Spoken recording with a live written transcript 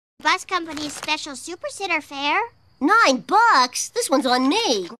Bus company's special super sitter fare. $9? This one's on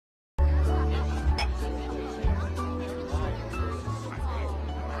me.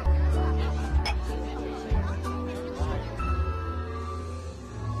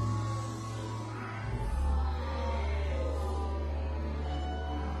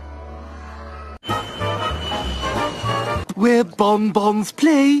 Where bonbons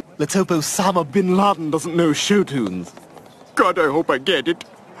play. Let's hope Osama bin Laden doesn't know show tunes. God, I hope I get it.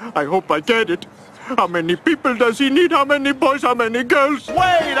 I hope I get it. How many people does he need? How many boys? How many girls? Wait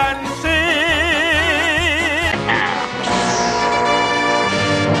and see!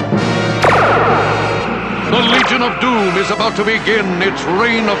 The Legion of Doom is about to begin its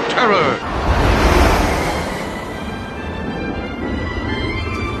reign of terror.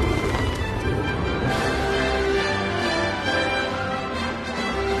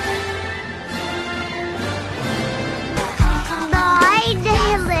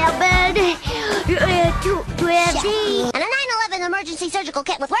 And a 9/11 emergency surgical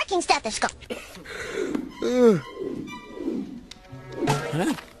kit with working stethoscope.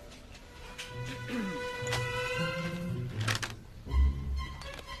 Huh?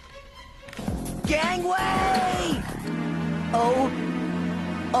 Gangway! Oh.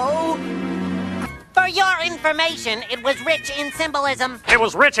 For your information, it was rich in symbolism. It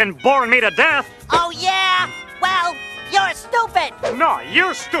was rich and boring me to death. Oh, yeah? Well, you're stupid. No,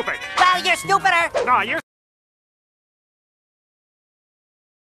 you're stupid. Well, you're stupider. No, you're...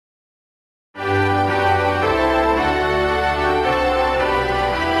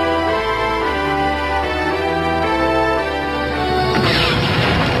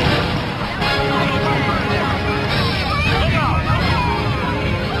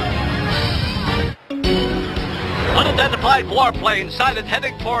 Unidentified warplane sighted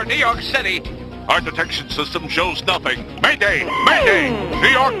heading for New York City. Our detection system shows nothing. Mayday! Mayday! New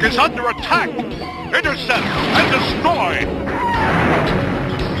York is under attack! Intercept and destroy!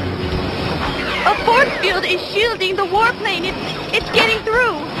 A force field is shielding the warplane. It's getting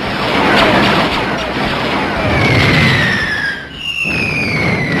through.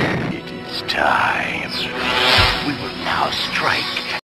 It is time. We will now strike